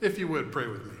If you would, pray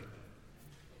with me.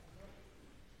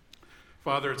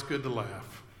 Father, it's good to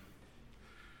laugh.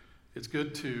 It's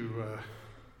good to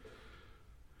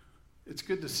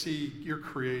see your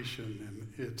creation,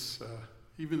 and it's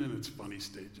even in its funny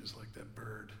stages, like that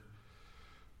bird.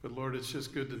 But Lord, it's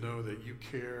just good to know that you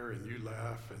care and you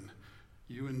laugh and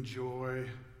you enjoy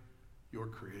your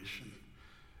creation.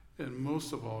 And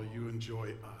most of all, you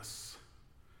enjoy us.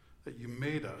 That you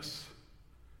made us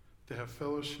to have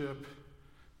fellowship,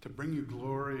 to bring you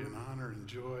glory and honor and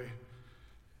joy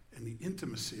and the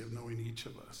intimacy of knowing each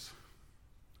of us.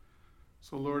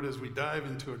 So Lord, as we dive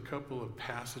into a couple of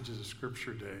passages of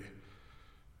Scripture today,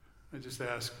 I just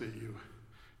ask that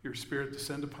your Spirit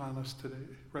descend upon us today,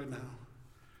 right now.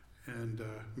 And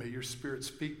may your Spirit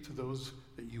speak to those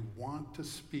that you want to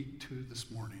speak to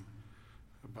this morning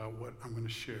about what I'm going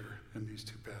to share in these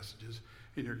two passages.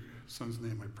 In your Son's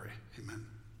name I pray, amen.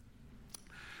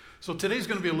 So today's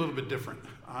going to be a little bit different.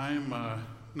 I'm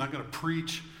not going to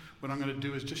preach. What I'm going to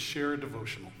do is just share a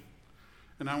devotional.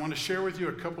 And I want to share with you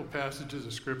a couple passages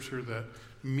of Scripture that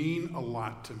mean a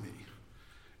lot to me.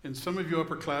 And some of you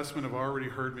upperclassmen have already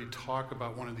heard me talk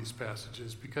about one of these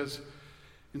passages because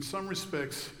in some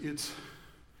respects it's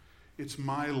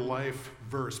my life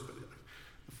verse. But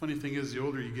the funny thing is, the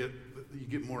older you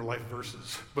get more life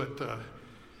verses. But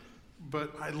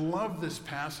I love this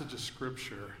passage of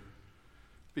Scripture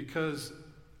because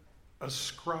a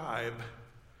scribe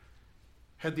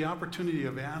had the opportunity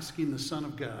of asking the Son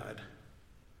of God,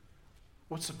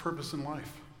 what's the purpose in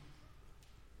life?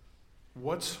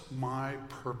 What's my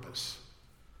purpose?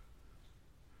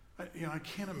 I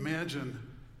can't imagine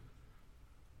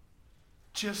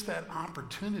just that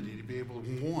opportunity to be able,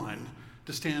 one,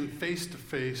 to stand face to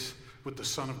face with the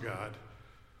Son of God,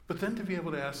 but then to be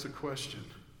able to ask the question,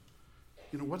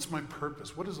 what's my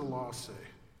purpose? What does the law say?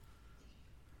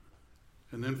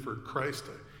 And then for Christ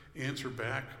to answer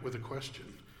back with a question.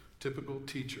 Typical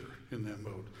teacher in that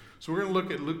mode. So we're going to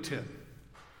look at Luke 10,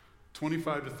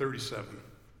 25 to 37.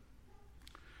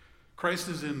 Christ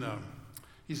is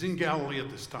he's in Galilee at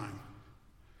this time.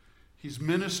 He's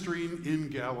ministering in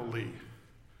Galilee.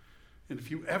 And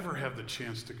if you ever have the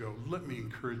chance to go, let me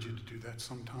encourage you to do that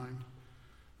sometime.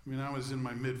 I was in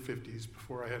my mid-50s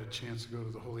before I had a chance to go to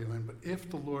the Holy Land. But if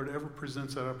the Lord ever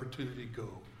presents that opportunity, go.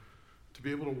 To be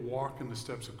able to walk in the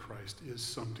steps of Christ is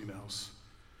something else.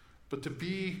 But to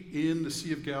be in the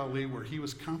Sea of Galilee where he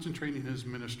was concentrating his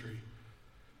ministry,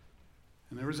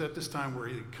 and there was at this time where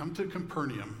he had come to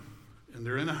Capernaum, and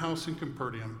they're in a house in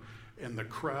Capernaum, and the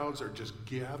crowds are just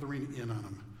gathering in on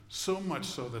him, so much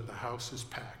so that the house is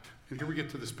packed. And here we get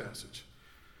to this passage.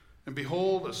 And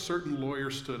behold, a certain lawyer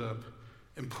stood up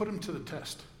and put him to the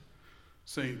test,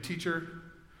 saying, Teacher,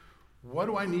 what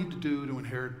do I need to do to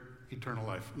inherit eternal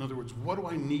life? In other words, what do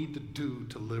I need to do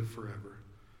to live forever?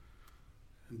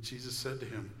 And Jesus said to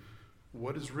him,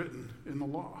 what is written in the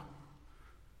law?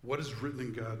 What is written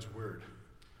in God's word?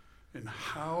 And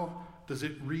how does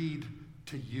it read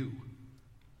to you?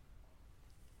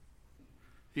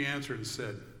 He answered and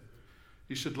said,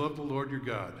 you should love the Lord your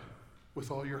God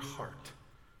with all your heart,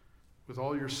 with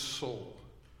all your soul,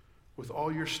 with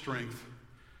all your strength,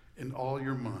 and all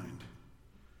your mind,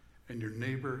 and your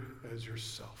neighbor as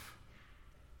yourself.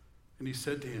 And he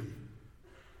said to him,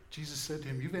 Jesus said to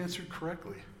him, you've answered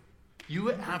correctly.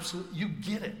 You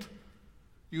get it.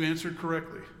 You answered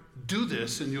correctly. Do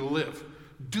this and you'll live.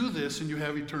 Do this and you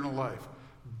have eternal life.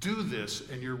 Do this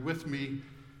and you're with me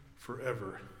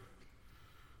forever.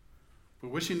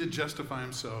 But wishing to justify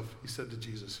himself, he said to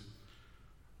Jesus,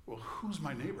 well, who's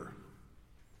my neighbor?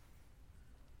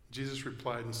 Jesus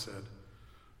replied and said,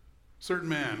 a certain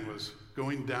man was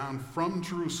going down from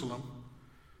Jerusalem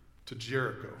to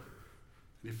Jericho.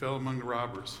 And he fell among the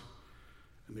robbers,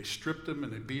 and they stripped him,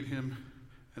 and they beat him,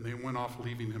 and they went off,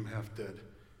 leaving him half dead.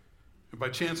 And by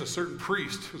chance, a certain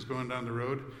priest was going down the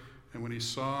road, and when he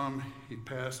saw him, he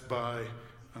passed by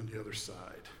on the other side.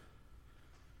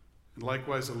 And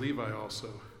likewise a Levi also,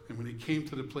 and when he came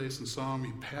to the place and saw him,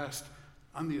 he passed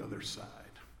on the other side.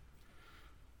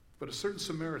 But a certain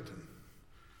Samaritan,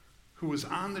 who was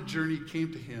on the journey,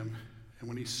 came to him, and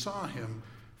when he saw him,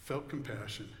 felt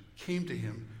compassion, came to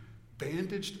him,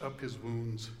 bandaged up his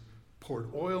wounds, poured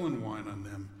oil and wine on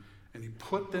them, and he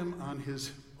put them on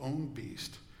his own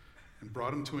beast and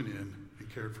brought him to an inn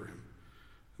and cared for him.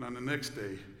 And on the next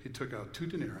day, he took out 2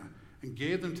 denarii and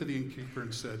gave them to the innkeeper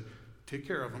and said, take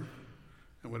care of him,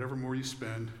 and whatever more you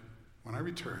spend, when I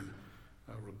return,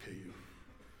 I will pay you.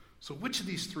 So which of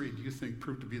these 3 do you think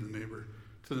proved to be the neighbor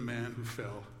to the man who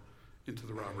fell into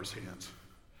the robber's hands?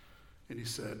 And he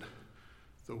said,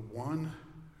 the one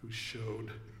who showed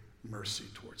mercy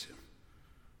towards him.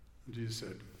 And Jesus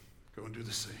said, go and do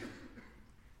the same.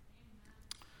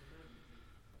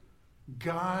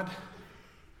 God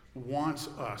wants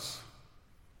us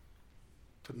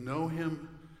to know him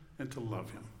and to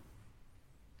love him.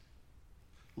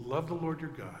 Love the Lord your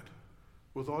God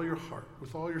with all your heart,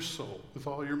 with all your soul, with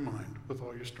all your mind, with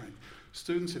all your strength.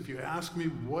 Students, if you ask me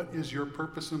what is your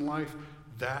purpose in life,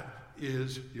 that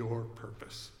is your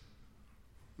purpose.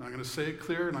 I'm not going to say it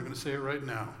clear, and I'm going to say it right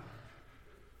now.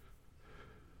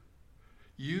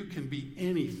 You can be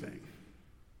anything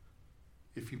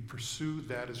if you pursue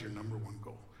that as your number one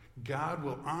goal. God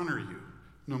will honor you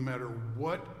no matter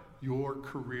what your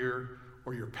career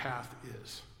or your path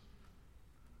is.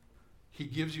 He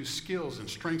gives you skills and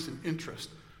strengths and interest.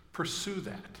 Pursue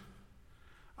that.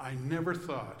 I never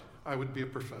thought I would be a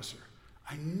professor.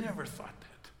 I never thought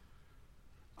that.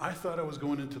 I thought I was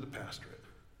going into the pastorate.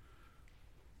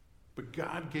 But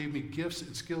God gave me gifts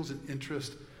and skills and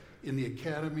interest in the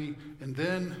academy, and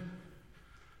then,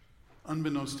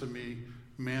 unbeknownst to me,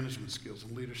 management skills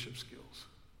and leadership skills.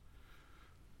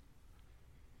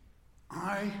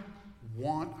 I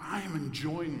am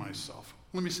enjoying myself.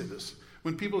 Let me say this.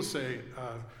 When people say,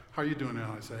 how are you doing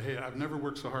now? I say, hey, I've never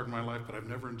worked so hard in my life, but I've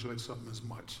never enjoyed something as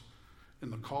much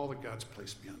in the call that God's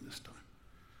placed me on this time.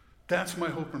 That's my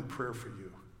hope and prayer for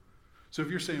you. So if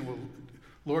you're saying, well,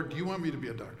 Lord, do you want me to be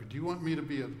a doctor? Do you want me to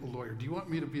be a lawyer? Do you want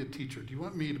me to be a teacher? Do you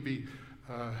want me to be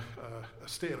a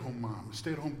stay-at-home mom, a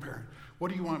stay-at-home parent? What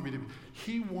do you want me to be?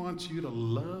 He wants you to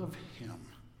love him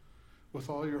with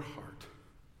all your heart,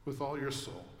 with all your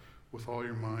soul, with all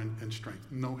your mind and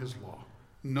strength. Know his law.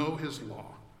 Know his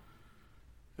law.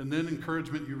 And then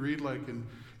encouragement, you read like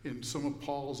in some of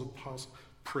Paul's apostles,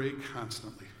 pray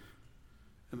constantly.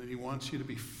 And then he wants you to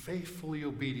be faithfully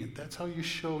obedient. That's how you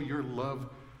show your love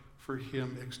for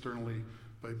him externally,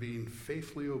 by being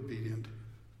faithfully obedient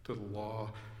to the law,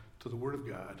 to the word of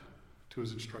God, to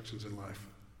his instructions in life.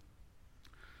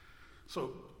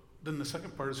 So then the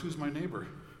second part is, who's my neighbor?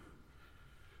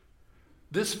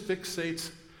 This fixates,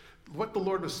 what the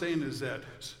Lord was saying is that,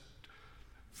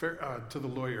 to the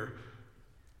lawyer,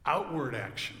 outward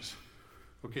actions.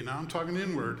 Okay, now I'm talking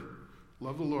inward,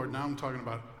 love the Lord. Now I'm talking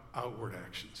about outward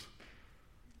actions.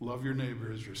 Love your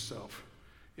neighbor as yourself.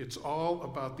 It's all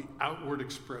about the outward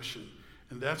expression.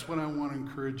 And that's what I want to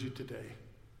encourage you today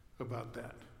about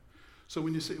that. So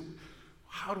when you say,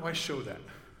 how do I show that?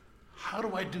 How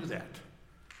do I do that?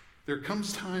 There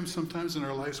comes times sometimes in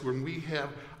our lives when we have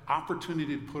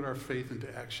opportunity to put our faith into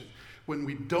action, when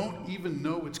we don't even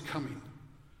know it's coming.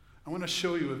 I want to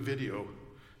show you a video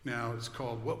now. It's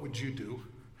called What Would You Do?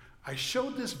 I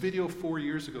showed this video 4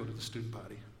 years ago to the student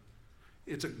body.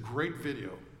 It's a great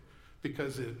video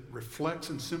because it reflects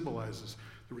and symbolizes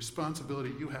the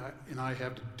responsibility you and I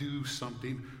have to do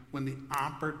something when the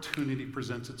opportunity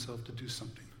presents itself to do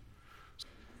something.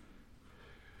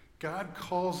 God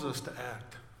calls us to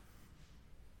act.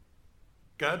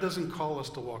 God doesn't call us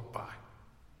to walk by.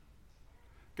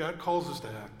 God calls us to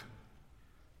act.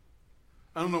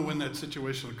 I don't know when that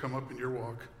situation will come up in your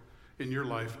walk, in your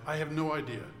life. I have no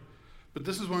idea. But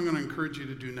this is what I'm going to encourage you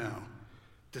to do now.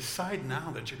 Decide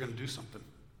now that you're going to do something.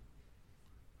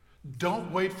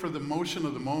 Don't wait for the motion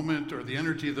of the moment or the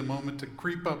energy of the moment to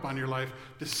creep up on your life.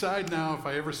 Decide now, if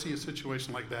I ever see a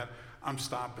situation like that, I'm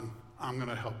stopping. I'm going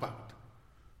to help out.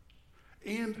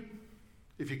 And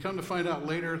if you come to find out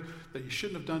later that you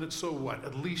shouldn't have done it, so what?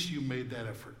 At least you made that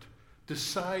effort.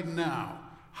 Decide now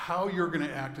how you're going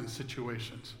to act in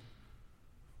situations.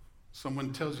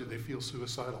 Someone tells you they feel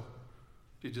suicidal.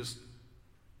 Do you just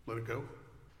let it go?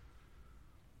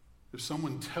 If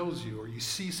someone tells you or you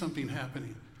see something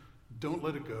happening, don't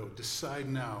let it go. Decide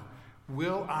now.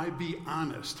 Will I be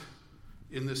honest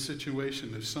in this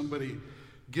situation? If somebody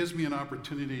gives me an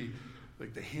opportunity,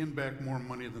 like to hand back more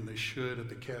money than they should at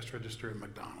the cash register at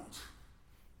McDonald's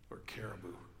or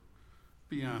Caribou,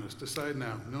 be honest. Decide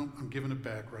now. No, I'm giving it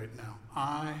back right now.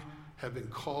 I have been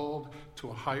called to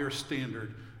a higher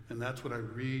standard, and that's what I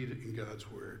read in God's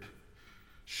word.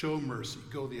 Show mercy.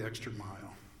 Go the extra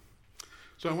mile.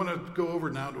 So I want to go over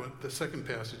now to the second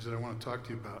passage that I want to talk to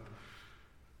you about,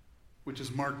 which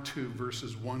is Mark 2,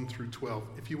 verses 1 through 12.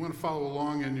 If you want to follow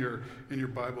along in your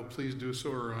Bible, please do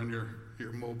so, or on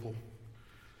your mobile.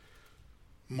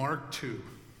 Mark 2.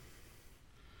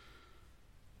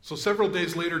 So several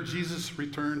days later, Jesus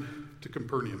returned to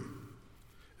Capernaum.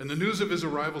 And the news of his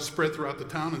arrival spread throughout the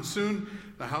town, and soon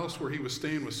the house where he was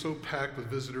staying was so packed with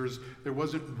visitors, there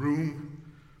wasn't room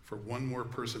for one more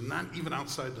person, not even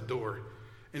outside the door.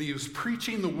 And he was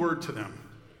preaching the word to them.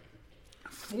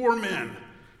 4 men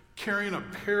carrying a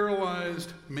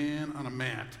paralyzed man on a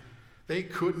mat. They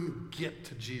couldn't get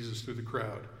to Jesus through the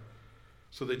crowd.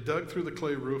 So they dug through the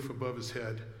clay roof above his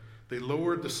head. They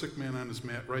lowered the sick man on his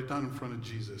mat right down in front of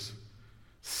Jesus.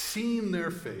 Seeing their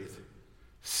faith,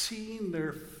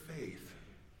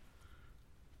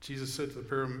 Jesus said to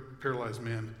the paralyzed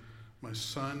man, "My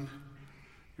son,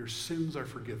 your sins are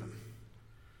forgiven."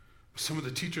 Some of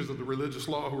the teachers of the religious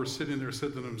law who were sitting there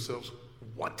said to themselves,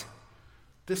 "What?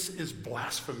 This is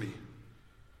blasphemy.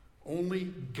 Only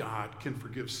God can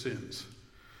forgive sins."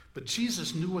 But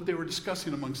Jesus knew what they were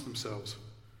discussing amongst themselves.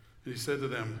 And he said to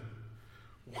them,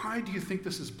 "Why do you think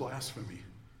this is blasphemy?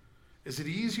 Is it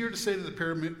easier to say to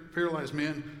the paralyzed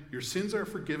man, 'Your sins are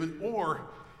forgiven,' or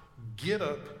 'Get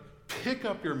up, pick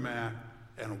up your mat,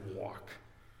 and walk'?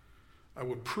 I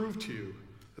will prove to you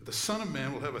that the Son of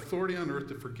Man will have authority on earth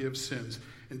to forgive sins."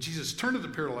 And Jesus turned to the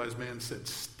paralyzed man and said,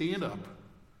 "Stand up,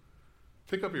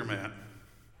 pick up your mat,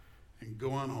 and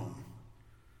go on home,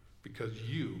 because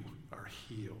you are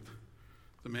healed."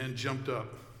 The man jumped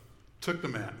up, took the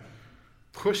mat,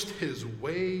 pushed his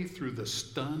way through the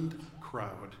stunned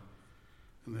crowd,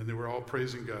 and then they were all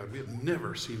praising God. "We have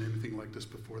never seen anything like this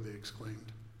before," they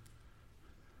exclaimed.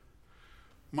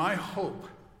 My hope,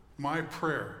 my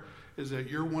prayer, is that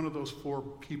you're one of those 4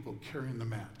 people carrying the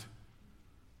mat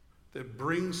that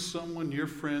brings someone, your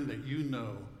friend that you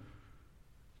know,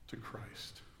 to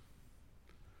Christ.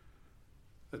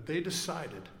 That they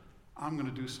decided, "I'm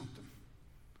going to do something."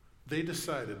 They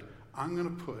decided, "I'm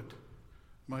going to put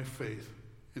my faith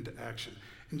into action."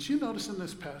 And did you notice in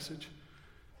this passage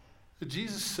that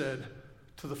Jesus said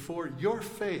to the 4, "Your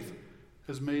faith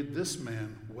has made this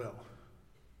man well."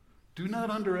 Do not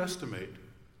underestimate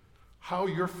how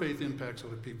your faith impacts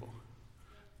other people.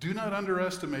 Do not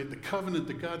underestimate the covenant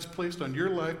that God's placed on your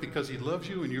life because he loves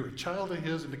you and you're a child of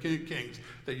his and the King of Kings,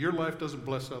 that your life doesn't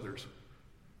bless others.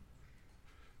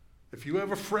 If you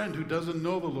have a friend who doesn't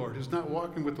know the Lord, who's not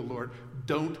walking with the Lord,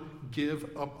 don't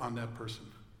give up on that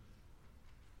person.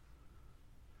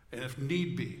 And if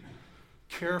need be,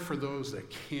 care for those that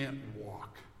can't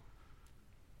walk.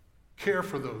 Care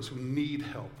for those who need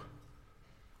help.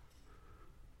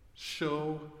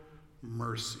 Show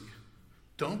mercy.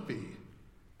 Don't be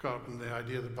caught up in the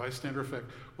idea of the bystander effect.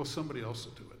 Well, somebody else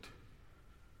will do it.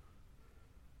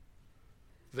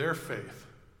 Their faith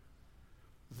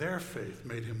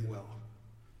made him well.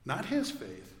 Not his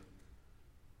faith.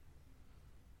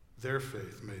 Their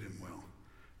faith made him well.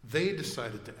 They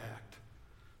decided to act.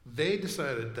 They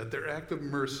decided that their act of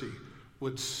mercy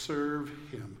would serve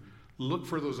him. Look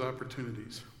for those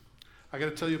opportunities. I got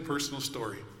to tell you a personal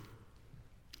story,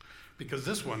 because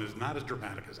this one is not as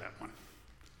dramatic as that one.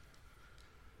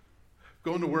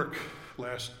 Going to work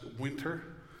last winter,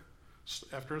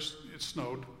 after it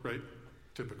snowed, right?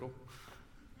 Typical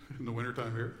in the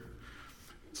wintertime here.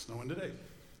 It's snowing today.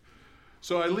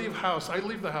 So I leave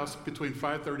the house between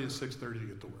 5:30 and 6:30 to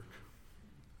get to work.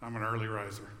 I'm an early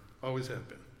riser, always have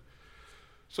been.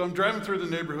 So I'm driving through the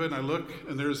neighborhood and I look,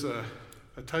 and there's a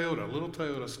little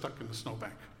Toyota stuck in the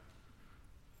snowbank.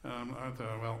 I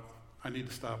thought, well, I need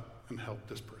to stop and help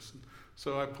this person.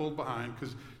 So I pulled behind,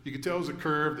 because you could tell it was a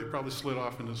curve. They probably slid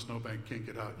off into the snowbank, can't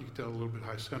get out. You could tell a little bit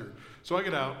high-centered. So I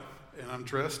get out, and I'm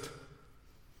dressed.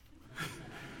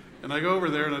 And I go over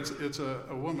there, and it's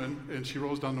a woman, and she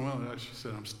rolls down the window, and she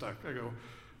said, "I'm stuck." I go,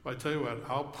 "Well, I tell you what,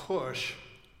 I'll push,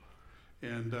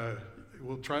 and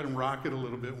we'll try to rock it a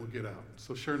little bit, and we'll get out."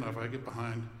 So sure enough, I get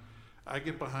behind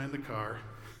the car.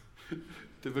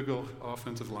 Typical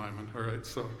offensive lineman, all right?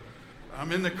 So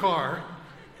I'm in the car,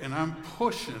 and I'm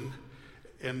pushing,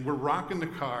 and we're rocking the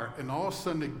car, and all of a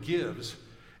sudden it gives.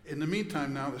 In the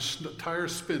meantime, now the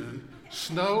tire's spinning.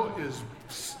 Snow is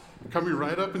coming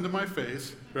right up into my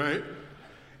face, right?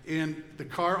 And the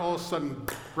car all of a sudden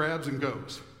grabs and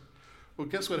goes. Well,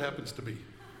 guess what happens to me?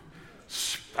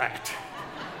 Spat.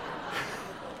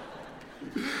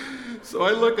 So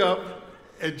I look up,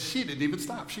 and she didn't even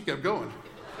stop. She kept going.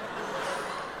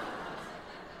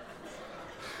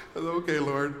 I thought, okay,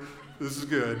 Lord, this is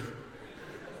good.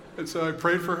 And so I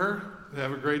prayed for her.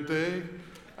 Have a great day.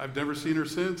 I've never seen her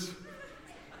since.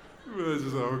 But I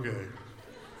just thought, okay.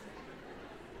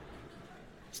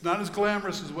 It's not as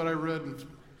glamorous as what I read in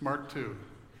Mark 2.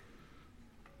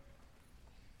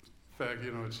 In fact,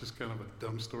 it's just kind of a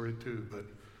dumb story too, but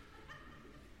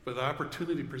the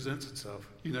opportunity presents itself.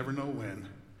 You never know when.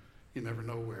 You never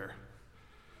know where.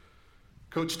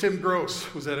 Coach Tim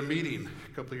Gross was at a meeting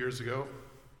a couple of years ago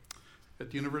at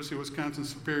the University of Wisconsin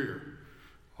Superior.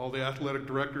 All the athletic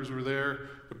directors were there,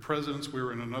 the presidents. We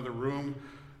were in another room.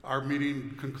 Our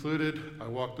meeting concluded. I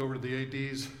walked over to the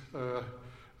AD's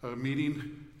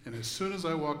meeting, and as soon as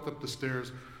I walked up the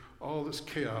stairs, all this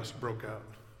chaos broke out.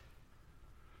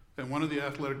 And one of the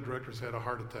athletic directors had a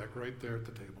heart attack right there at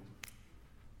the table.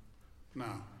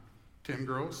 Now, Tim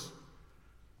Gross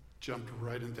jumped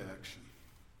right into action.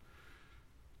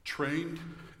 Trained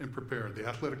and prepared. The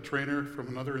athletic trainer from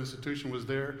another institution was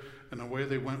there, and away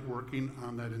they went working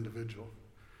on that individual.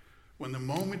 When the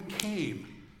moment came,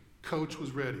 coach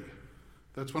was ready.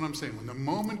 That's what I'm saying. When the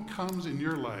moment comes in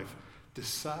your life,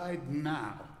 decide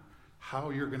now how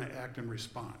you're going to act and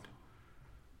respond.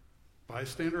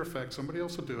 Bystander effect, somebody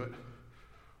else will do it.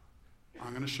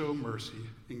 I'm going to show mercy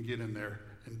and get in there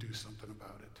and do something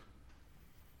about it.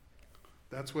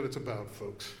 That's what it's about,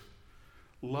 folks.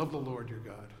 Love the Lord your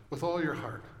God with all your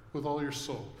heart, with all your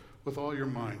soul, with all your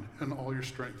mind, and all your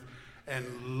strength. And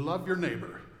love your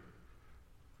neighbor.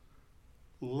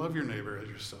 Love your neighbor as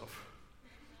yourself,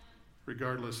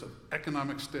 regardless of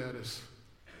economic status,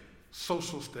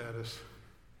 social status,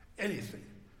 anything.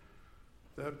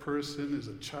 That person is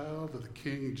a child of the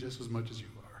King just as much as you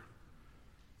are,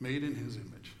 made in his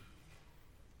image.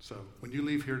 So when you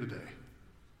leave here today,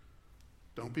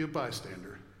 don't be a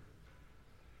bystander.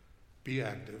 Be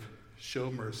active,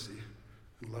 show mercy,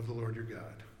 and love the Lord your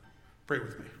God. Pray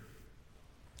with me.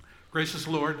 Gracious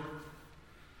Lord,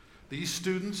 these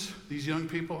students, these young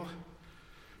people,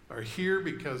 are here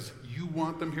because you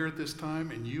want them here at this time,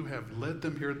 and you have led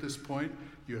them here at this point.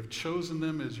 You have chosen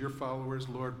them as your followers.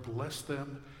 Lord, bless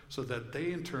them so that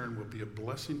they in turn will be a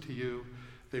blessing to you.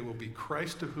 They will be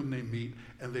Christ to whom they meet,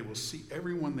 and they will see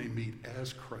everyone they meet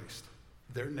as Christ,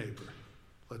 their neighbor.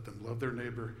 Let them love their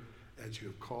neighbor as you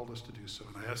have called us to do so.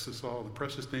 And I ask this all in the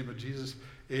precious name of Jesus.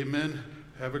 Amen.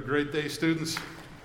 Have a great day, students.